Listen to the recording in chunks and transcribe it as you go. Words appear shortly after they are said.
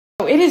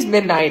It is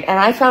midnight and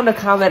I found a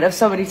comment of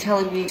somebody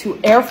telling me to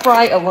air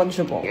fry a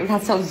Lunchable.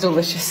 That sounds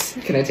delicious.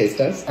 Can I taste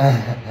test?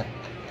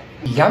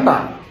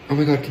 Yumma! Oh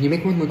my god, can you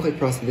make one look like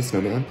Frosty the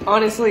Snowman?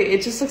 Honestly,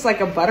 it just looks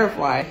like a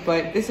butterfly,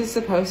 but this is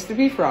supposed to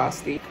be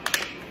Frosty.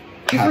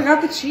 You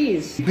forgot the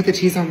cheese. You put the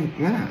cheese on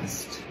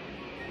last.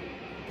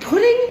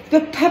 Putting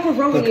the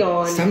pepperoni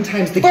on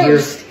sometimes the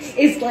first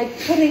is like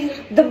putting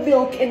the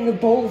milk in the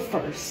bowl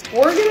first.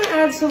 We're gonna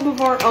add some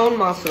of our own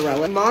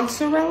mozzarella.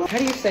 Mozzarella? How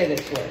do you say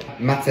this word?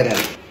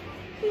 Mozzarella.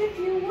 If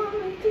you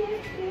wanna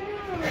get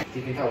down. Do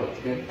you think that looks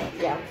good?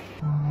 Yeah.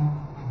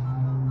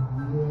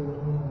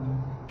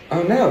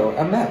 Oh no,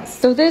 a mess.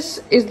 So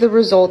this is the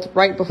result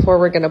right before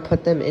we're gonna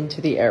put them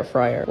into the air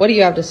fryer. What do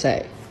you have to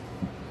say?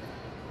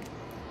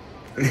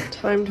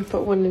 Time to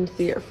put one into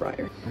the air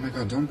fryer. Oh my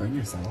god, don't burn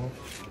yourself.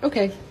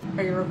 Okay.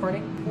 Are you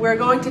recording? We're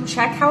going to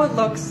check how it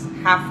looks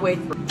halfway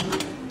through.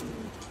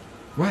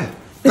 What?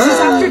 This is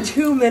after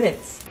 2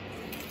 minutes.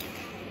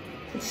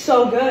 It's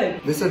so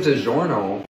good. This is a DiGiorno.